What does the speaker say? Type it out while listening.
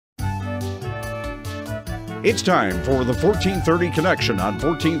It's time for the 1430 Connection on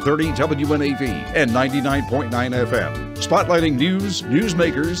 1430 WNAV and 99.9 FM, spotlighting news,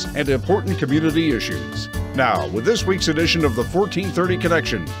 newsmakers, and important community issues. Now, with this week's edition of the 1430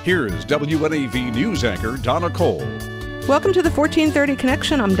 Connection, here's WNAV news anchor Donna Cole. Welcome to the 1430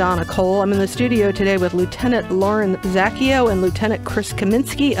 Connection. I'm Donna Cole. I'm in the studio today with Lieutenant Lauren Zaccheo and Lieutenant Chris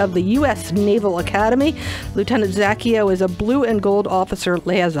Kaminsky of the U.S. Naval Academy. Lieutenant Zaccheo is a blue and gold officer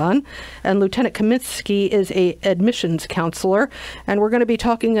liaison, and Lieutenant Kaminsky is a admissions counselor. And we're going to be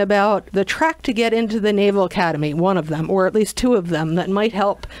talking about the track to get into the Naval Academy, one of them, or at least two of them, that might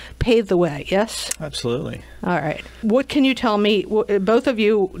help pave the way, yes? Absolutely. All right. What can you tell me? Both of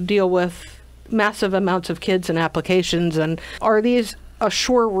you deal with massive amounts of kids and applications, and are these a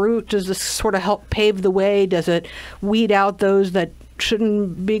sure route? Does this sort of help pave the way? Does it weed out those that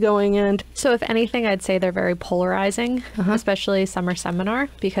shouldn't be going in? So if anything, I'd say they're very polarizing, especially summer seminar,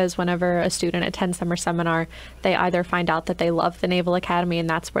 because whenever a student attends summer seminar, they either find out that they love the Naval Academy and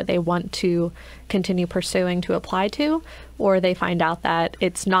that's where they want to continue pursuing to apply to, or they find out that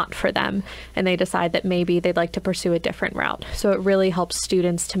it's not for them and they decide that maybe they'd like to pursue a different route. So it really helps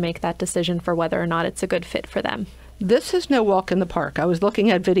students to make that decision for whether or not it's a good fit for them. This is no walk in the park. I was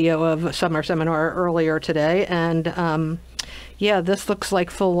looking at video of a summer seminar earlier today, and yeah, this looks like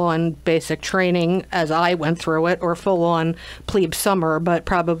full-on basic training as I went through it, or full-on plebe summer, but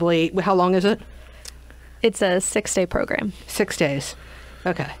probably, how long is it? It's a 6-day program. 6 days.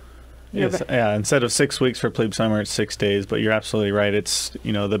 Okay. Yes, yeah, instead of 6 weeks for plebe summer, it's 6 days, but you're absolutely right. It's,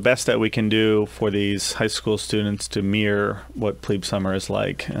 the best that we can do for these high school students to mirror what plebe summer is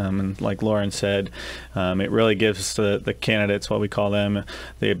like. And like Lauren said, it really gives the candidates, what we call them,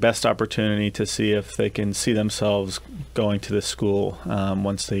 the best opportunity to see if they can see themselves going to this school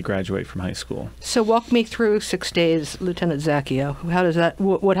once they graduate from high school. So walk me through 6 days, Lieutenant Zaccheo. How does that,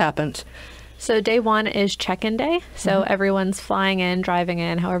 what happens? So day one is check-in day. So everyone's flying in, driving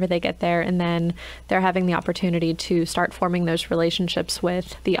in, however they get there, and then they're having the opportunity to start forming those relationships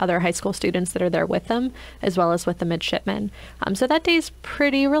with the other high school students that are there with them, as well as with the midshipmen. So that day's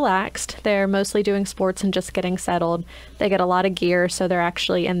pretty relaxed. They're mostly doing sports and just getting settled. They get a lot of gear, so they're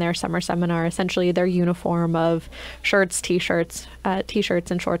actually in their summer seminar, essentially their uniform of shirts, t-shirts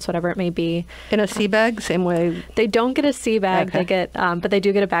and shorts, whatever it may be. In a sea bag, same way? They don't get a sea bag. Okay. They get, but they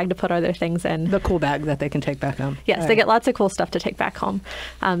do get a bag to put other things in. The cool bag that they can take back home. Yes, they get lots of cool stuff to take back home.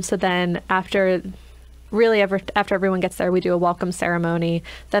 So then after everyone gets there, we do a welcome ceremony.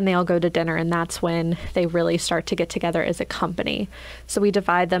 Then they all go to dinner, and that's when they really start to get together as a company. So we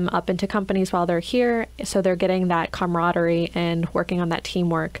divide them up into companies while they're here, so they're getting that camaraderie and working on that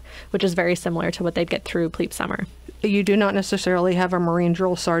teamwork, which is very similar to what they'd get through plebe summer. You do not necessarily have a Marine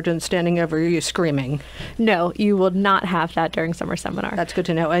drill sergeant standing over you screaming. No, you will not have that during summer seminar. That's good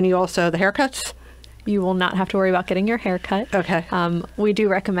to know. And you also, the haircuts? You will not have to worry about getting your hair cut. Okay. We do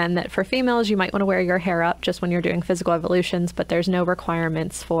recommend that for females, you might want to wear your hair up just when you're doing physical evolutions, but there's no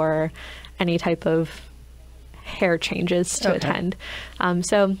requirements for any type of hair changes to attend.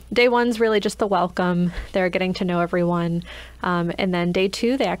 So day one's really just the welcome. They're getting to know everyone. And then day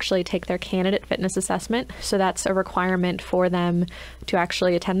two, they actually take their candidate fitness assessment. So that's a requirement for them to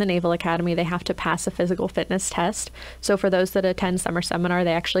actually attend the Naval Academy. They have to pass a physical fitness test. So for those that attend summer seminar,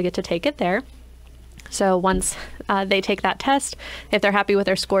 they actually get to take it there. So once they take that test, if they're happy with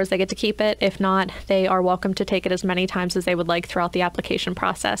their scores, they get to keep it. If not, they are welcome to take it as many times as they would like throughout the application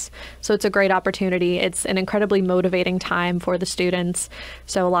process. So it's a great opportunity. It's an incredibly motivating time for the students.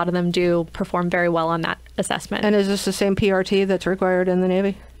 So a lot of them do perform very well on that assessment. And is this the same PRT that's required in the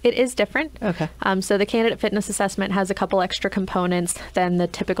Navy? It is different. Okay. So the candidate fitness assessment has a couple extra components than the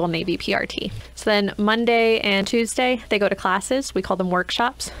typical Navy PRT. So then Monday and Tuesday, they go to classes. We call them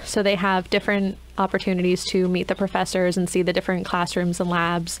workshops. So they have different opportunities to meet the professors and see the different classrooms and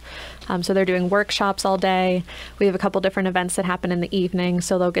labs. So they're doing workshops all day. We have a couple different events that happen in the evening.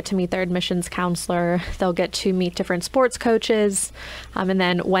 So they'll get to meet their admissions counselor. They'll get to meet different sports coaches. And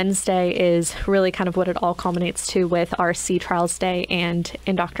then Wednesday is really kind of what it all culminates to with our Sea Trials Day and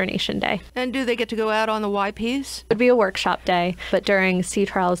Indoctrination Day. And do they get to go out on the YPs? It would be a workshop day, but during Sea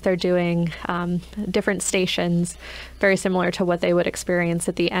Trials, they're doing different stations, very similar to what they would experience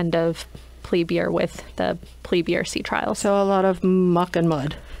at the end of plebe year with the plebe year Sea Trials. So a lot of muck and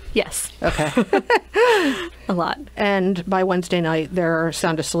mud. Yes. Okay. A lot. And by Wednesday night, they're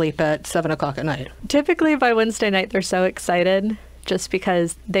sound asleep at 7 o'clock at night. Typically by Wednesday night, they're so excited just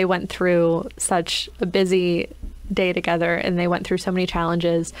because they went through such a busy day together, and they went through so many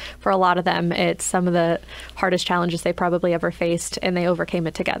challenges. For a lot of them, it's some of the hardest challenges they probably ever faced, and they overcame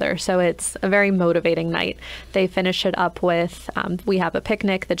it together. So it's a very motivating night. They finish it up with, we have a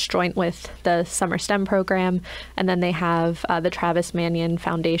picnic that's joint with the summer STEM program, and then they have the Travis Manion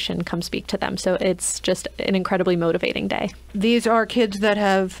Foundation come speak to them. So it's just an incredibly motivating day. These are kids that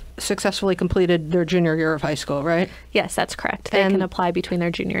have successfully completed their junior year of high school, right? Yes, that's correct. They can apply between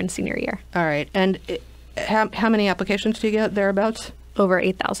their junior and senior year. All right. And how many applications do you get thereabouts? Over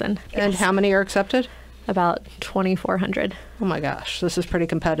 8,000. Yes. And how many are accepted? About 2,400. Oh my gosh, this is pretty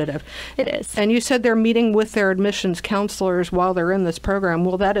competitive. It is. And you said they're meeting with their admissions counselors while they're in this program.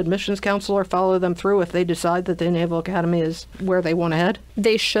 Will that admissions counselor follow them through if they decide that the Naval Academy is where they want to head?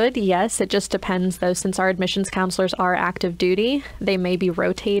 They should, yes. It just depends, though. Since our admissions counselors are active duty, they may be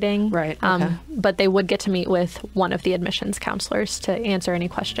rotating. Right. Okay. But they would get to meet with one of the admissions counselors to answer any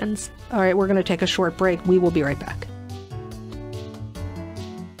questions. All right, we're going to take a short break. We will be right back.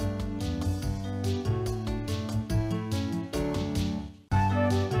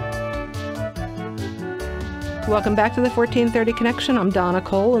 Welcome back to the 1430 Connection. I'm Donna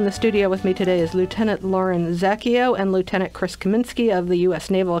Cole. In the studio with me today is Lieutenant Lauren Zaccheo and Lieutenant Chris Kaminsky of the U.S.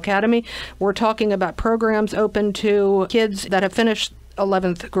 Naval Academy. We're talking about programs open to kids that have finished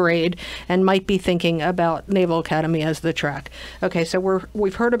 11th grade and might be thinking about Naval Academy as the track. Okay, so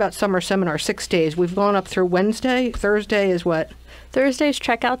we've heard about summer seminar, 6 days. We've gone up through Wednesday. Thursday is what? Thursday's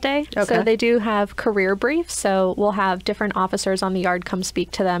checkout day. Okay. So they do have career briefs. So we'll have different officers on the yard come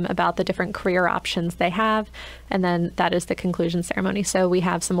speak to them about the different career options they have. And then that is the conclusion ceremony. So we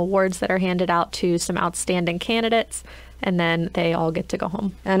have some awards that are handed out to some outstanding candidates, and then they all get to go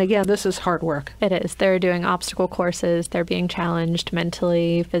home. And again, this is hard work. It is. They're doing obstacle courses. They're being challenged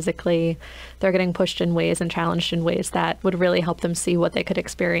mentally, physically. They're getting pushed in ways and challenged in ways that would really help them see what they could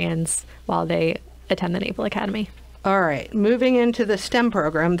experience while they attend the Naval Academy. All right, moving into the STEM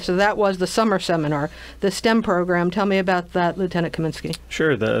program. So that was the summer seminar. The STEM program, tell me about that, Lieutenant Kaminsky.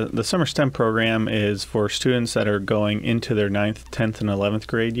 Sure. The summer STEM program is for students that are going into their 9th, 10th, and 11th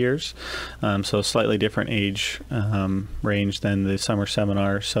grade years. So a slightly different age range than the summer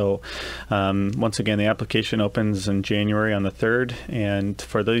seminar. So once again, the application opens in January on the 3rd. And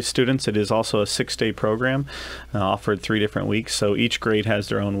for those students, it is also a 6-day program offered 3 different weeks. So each grade has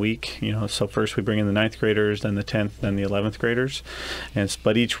their own week. So first we bring in the 9th graders, then the 10th, then the 11th graders,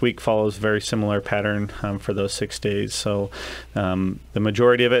 but each week follows a very similar pattern for those 6 days. So the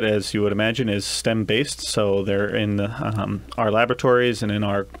majority of it, as you would imagine, is STEM based. So they're in our laboratories and in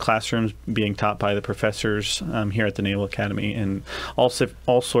our classrooms being taught by the professors here at the Naval Academy, and all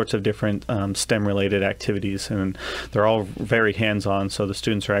sorts of different STEM related activities, and they're all very hands-on. So the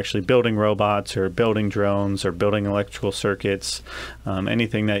students are actually building robots or building drones or building electrical circuits.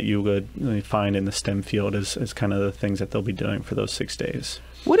 Anything that you would find in the STEM field is kind of the things that they'll be doing for those 6 days.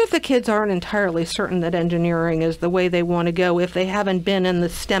 What if the kids aren't entirely certain that engineering is the way they want to go, if they haven't been in the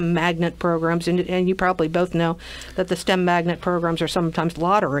STEM magnet programs? And you probably both know that the STEM magnet programs are sometimes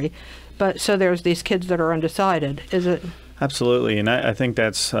lottery, but so there's these kids that are undecided. Is it? Absolutely, and I think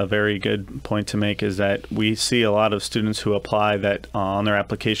that's a very good point to make, is that we see a lot of students who apply that on their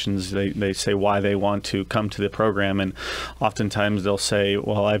applications, they say why they want to come to the program, and oftentimes they'll say,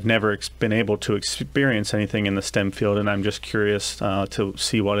 well, I've never been able to experience anything in the STEM field, and I'm just curious to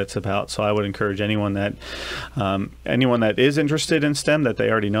see what it's about. So I would encourage anyone that is interested in STEM, that they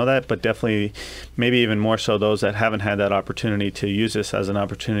already know that, but definitely maybe even more so those that haven't had that opportunity to use this as an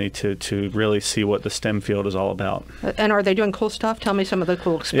opportunity to really see what the STEM field is all about. And are they doing cool stuff? Tell me some of the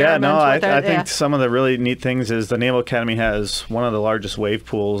cool experiments. Yeah, no, I think some of the really neat things is the Naval Academy has one of the largest wave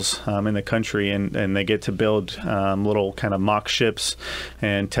pools in the country, and they get to build little kind of mock ships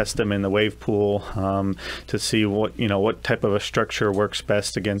and test them in the wave pool to see what type of a structure works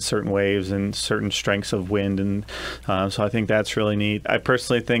best against certain waves and certain strengths of wind, and so I think that's really neat. I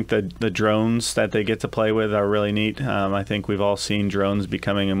personally think that the drones that they get to play with are really neat. I think we've all seen drones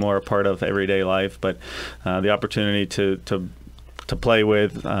becoming more a part of everyday life, but the opportunity to play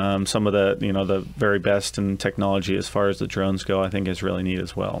with some of the very best in technology as far as the drones go, I think is really neat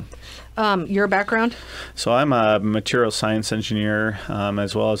as well. Your background? So I'm a material science engineer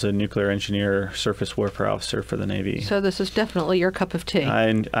as well as a nuclear engineer, surface warfare officer for the Navy. So this is definitely your cup of tea.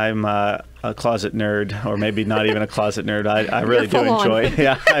 I'm a closet nerd, or maybe not even a closet nerd. I really do enjoy.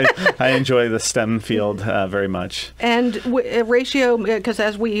 Yeah, I enjoy the STEM field very much. And ratio, because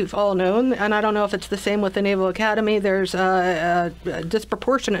as we've all known, and I don't know if it's the same with the Naval Academy, there's a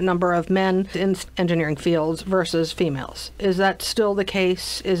disproportionate number of men in engineering fields versus females. Is that still the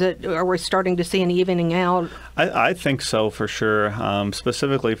case? Are we starting to see an evening out? I think so, for sure.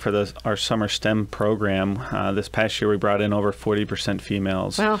 Specifically for our summer STEM program, this past year we brought in over 40%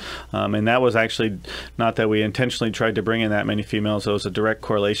 females. Wow. And that was actually not that we intentionally tried to bring in that many females. It was a direct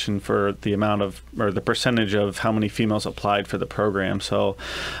correlation for the amount of, or the percentage of how many females applied for the program. So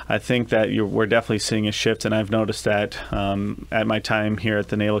I think that we're definitely seeing a shift, and I've noticed that at my time here at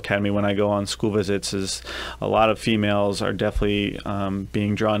the Naval Academy when I go on school visits, is a lot of females are definitely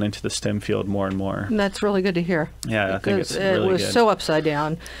being drawn into the STEM field more and more. And that's really good to hear. Yeah, I think it's really good. It was so upside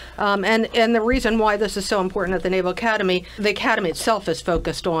down. And the reason why this is so important at the Naval Academy, the Academy itself is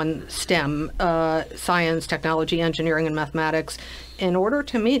focused on STEM, science, technology, engineering, and mathematics. In order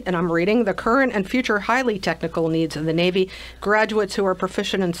to meet, and I'm reading, the current and future highly technical needs of the Navy, graduates who are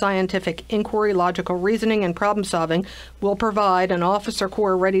proficient in scientific inquiry, logical reasoning, and problem solving will provide an officer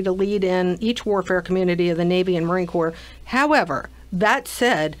corps ready to lead in each warfare community of the Navy and Marine Corps. However, that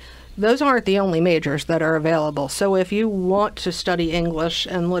said, those aren't the only majors that are available. So if you want to study English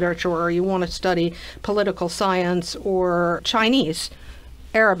and literature, or you want to study political science or Chinese,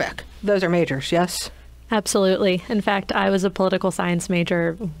 Arabic, those are majors, yes? Absolutely. In fact, I was a political science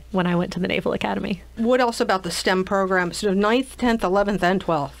major when I went to the Naval Academy. What else about the STEM program? So 9th, 10th, 11th, and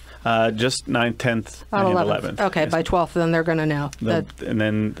 12th? Just 9th, 10th, and 11th. Okay, yes. By 12th, then they're going to know. And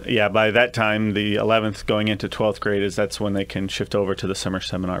then, yeah, by that time, the 11th going into 12th grade that's when they can shift over to the summer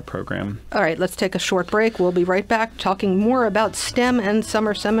seminar program. All right, let's take a short break. We'll be right back talking more about STEM and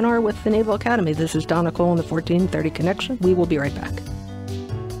summer seminar with the Naval Academy. This is Donna Cole in the 1430 Connection. We will be right back.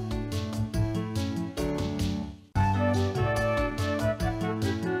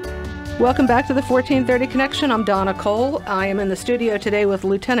 Welcome back to the 1430 Connection. I'm Donna Cole. I am in the studio today with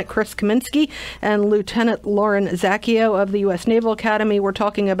Lieutenant Chris Kaminsky and Lieutenant Lauren Zaccheo of the U.S. Naval Academy. We're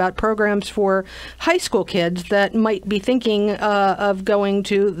talking about programs for high school kids that might be thinking of going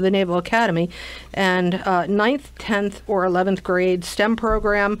to the Naval Academy. And 9th, 10th, or 11th grade STEM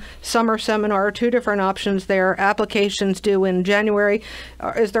program, summer seminar, two different options there. Applications due in January.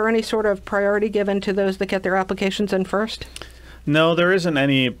 Is there any sort of priority given to those that get their applications in first? No, there isn't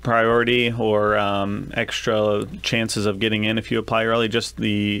any priority or extra chances of getting in if you apply early.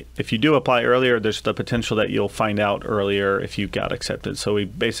 If you do apply earlier, there's the potential that you'll find out earlier if you got accepted. So we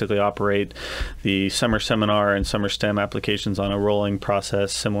basically operate the summer seminar and summer STEM applications on a rolling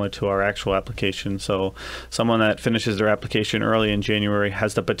process similar to our actual application. So someone that finishes their application early in January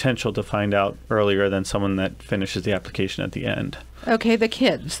has the potential to find out earlier than someone that finishes the application at the end. Okay, the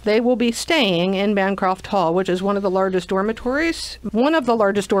kids, they will be staying in Bancroft Hall, which is one of the largest dormitories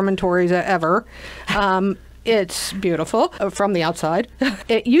ever. It's beautiful from the outside.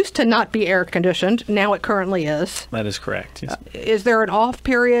 It used to not be air conditioned. Now it currently is. That is correct. Yes. Is there an off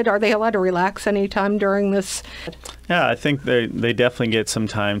period? Are they allowed to relax anytime during this? Yeah, I think they definitely get some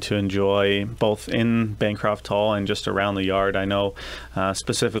time to enjoy both in Bancroft Hall and just around the yard. I know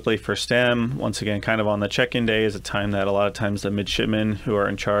specifically for STEM, once again, kind of on the check-in day is a time that a lot of times the midshipmen who are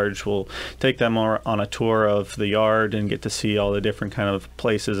in charge will take them on a tour of the yard and get to see all the different kind of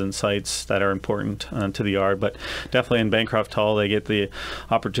places and sites that are important to the yard. But definitely in Bancroft Hall, they get the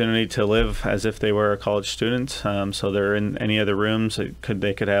opportunity to live as if they were a college student. So they're in any of the rooms.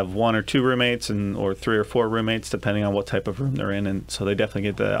 They could have one or two roommates or three or four roommates, depending on what type of room they're in, and so they definitely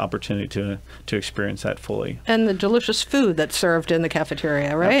get the opportunity to experience that fully. And the delicious food that's served in the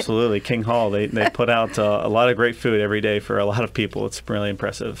cafeteria, right? Absolutely. King Hall, they put out a lot of great food every day for a lot of people. It's really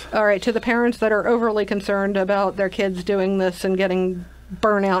impressive. All right, to the parents that are overly concerned about their kids doing this and getting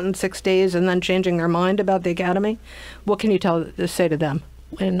burnout in 6 days and then changing their mind about the academy, what can you say to them?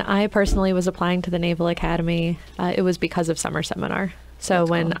 When I personally was applying to the Naval Academy, it was because of summer seminar. So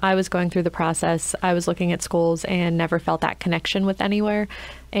when I was going through the process, I was looking at schools and never felt that connection with anywhere.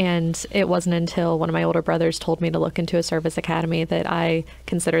 And it wasn't until one of my older brothers told me to look into a service academy that I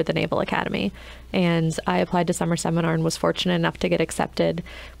considered the Naval Academy. And I applied to summer seminar and was fortunate enough to get accepted.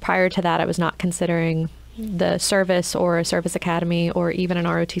 Prior to that, I was not considering the service or a service academy or even an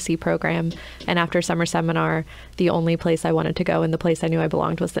ROTC program. And after summer seminar, the only place I wanted to go and the place I knew I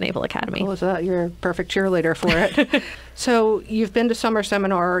belonged was the Naval Academy. Well, is that you're a perfect cheerleader for it? So you've been to summer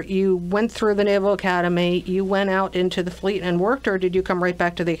seminar, you went through the Naval Academy, you went out into the fleet and worked, or did you come right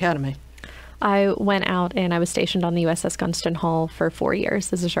back to the academy? I went out and I was stationed on the USS Gunston Hall for 4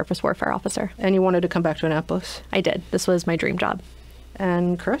 years as a surface warfare officer. And you wanted to come back to Annapolis? I did. This was my dream job.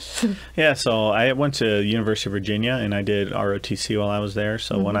 And Chris? Yeah, so I went to University of Virginia, and I did ROTC while I was there.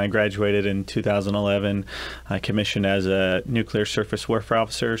 So when I graduated in 2011, I commissioned as a nuclear surface warfare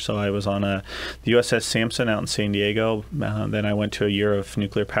officer. So I was on the USS Sampson out in San Diego. Then I went to a year of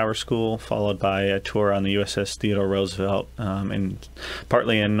nuclear power school, followed by a tour on the USS Theodore Roosevelt, and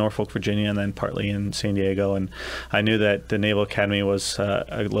partly in Norfolk, Virginia, and then partly in San Diego. And I knew that the Naval Academy was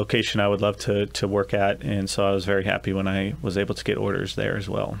a location I would love to work at, and so I was very happy when I was able to get orders there as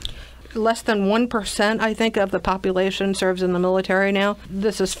well. Less than 1%, I think, of the population serves in the military now.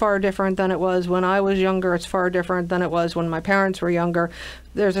 This is far different than it was when I was younger. It's far different than it was when my parents were younger.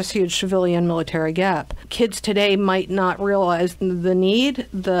 There's this huge civilian military gap. Kids today might not realize the need,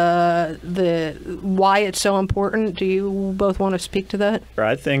 the why it's so important. Do you both want to speak to that?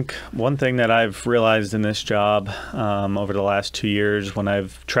 I think one thing that I've realized in this job over the last 2 years when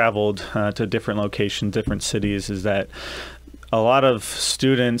I've traveled to different locations, different cities, is that a lot of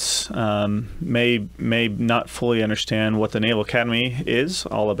students may not fully understand what the Naval Academy is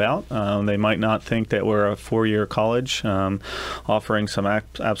all about. They might not think that we're a 4-year college offering some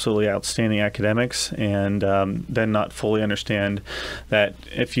absolutely outstanding academics, and then not fully understand that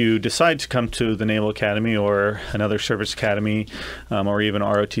if you decide to come to the Naval Academy or another service academy or even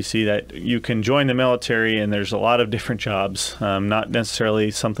ROTC, that you can join the military, and there's a lot of different jobs, not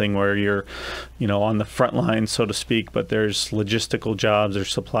necessarily something where you're on the front line, so to speak, but there's logistical jobs,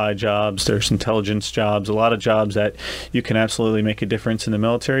 there's supply jobs, there's intelligence jobs, a lot of jobs that you can absolutely make a difference in the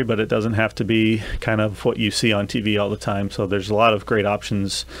military, but it doesn't have to be kind of what you see on TV all the time. So there's a lot of great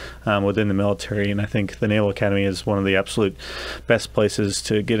options within the military, and I think the Naval Academy is one of the absolute best places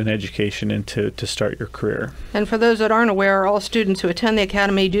to get an education and to start your career. And for those that aren't aware, all students who attend the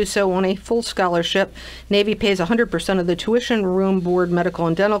Academy do so on a full scholarship. Navy pays 100% of the tuition, room, board, medical,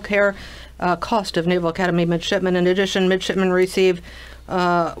 and dental care. Cost of Naval Academy midshipmen. In addition, midshipmen receive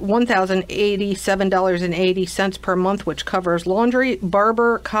 $1,087.80 per month, which covers laundry,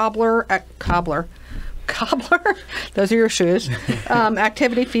 barber, cobbler, those are your shoes,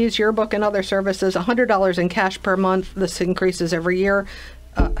 activity fees, yearbook, and other services, $100 in cash per month. This increases every year,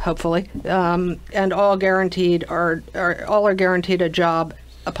 hopefully, and all are guaranteed a job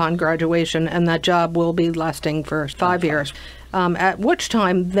upon graduation, and that job will be lasting for 5 years. At which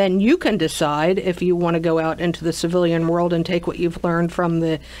time then you can decide if you want to go out into the civilian world and take what you've learned from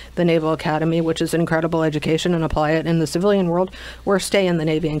the Naval Academy, which is incredible education, and apply it in the civilian world, or stay in the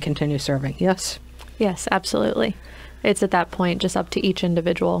Navy and continue serving. Yes? Yes, absolutely. It's at that point just up to each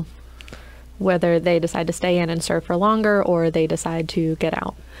individual whether they decide to stay in and serve for longer or they decide to get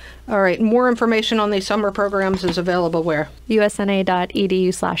out. All right. More information on these summer programs is available where?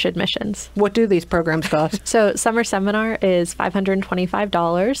 USNA.edu/admissions. What do these programs cost? So summer seminar is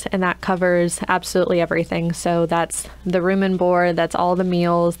 $525, and that covers absolutely everything. So that's the room and board, that's all the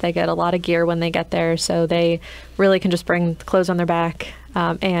meals. They get a lot of gear when they get there, so they really can just bring clothes on their back,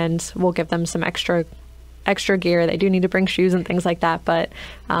 and we'll give them some extra gear. They do need to bring shoes and things like that, but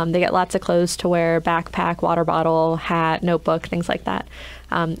they get lots of clothes to wear: backpack, water bottle, hat, notebook, things like that.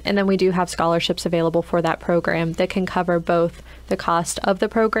 And then we do have scholarships available for that program that can cover both the cost of the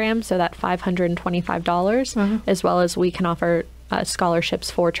program, so that $525, as well as we can offer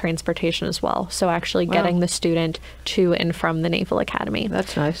scholarships for transportation as well. So actually getting the student to and from the Naval Academy.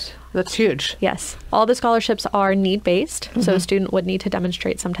 That's nice. That's huge. Yes. All the scholarships are need-based, so a student would need to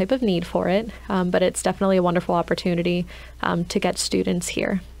demonstrate some type of need for it, but it's definitely a wonderful opportunity to get students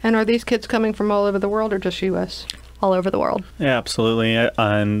here. And are these kids coming from all over the world or just U.S.? All over the world. Yeah, absolutely.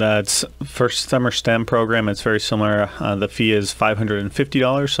 And it's first summer STEM program. It's very similar. The fee is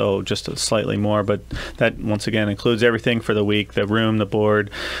 $550, so just slightly more, but that once again includes everything for the week: the room, the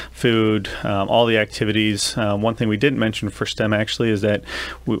board, food, all the activities. One thing we didn't mention for STEM actually is that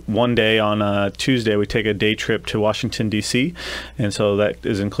one day on Tuesday we take a day trip to Washington, D.C., and so that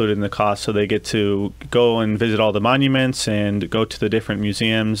is included in the cost. So they get to go and visit all the monuments and go to the different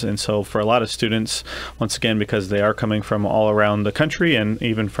museums. And so for a lot of students, once again, because they are coming from all around the country and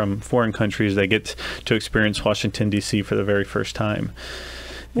even from foreign countries, they get to experience Washington, D.C. for the very first time.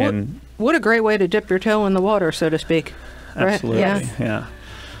 What a great way to dip your toe in the water, so to speak. Absolutely, right? Yes. Yeah.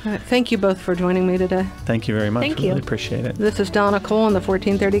 All right. Thank you both for joining me today. Thank you very much. Thank I you. really appreciate it. This is Donna Cole on the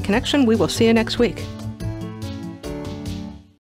 1430 Connection. We will see you next week.